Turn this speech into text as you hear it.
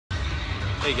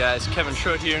Hey guys, Kevin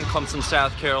Schroet here in Clemson,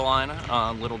 South Carolina,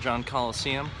 Little John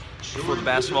Coliseum. Before the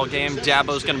basketball game,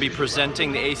 Dabo's going to be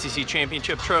presenting the ACC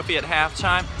Championship Trophy at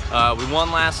halftime. We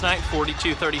won last night,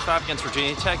 42-35 against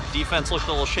Virginia Tech. Defense looked a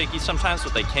little shaky sometimes,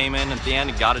 but they came in at the end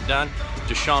and got it done.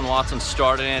 Deshaun Watson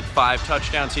started it, 5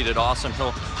 touchdowns. He did awesome.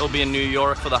 He'll be in New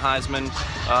York for the Heisman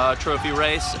Trophy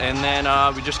race. And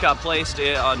then we just got placed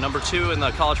number 2 in the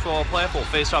college football playoff. We'll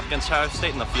face off against Ohio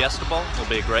State in the Fiesta Bowl. It'll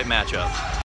be a great matchup.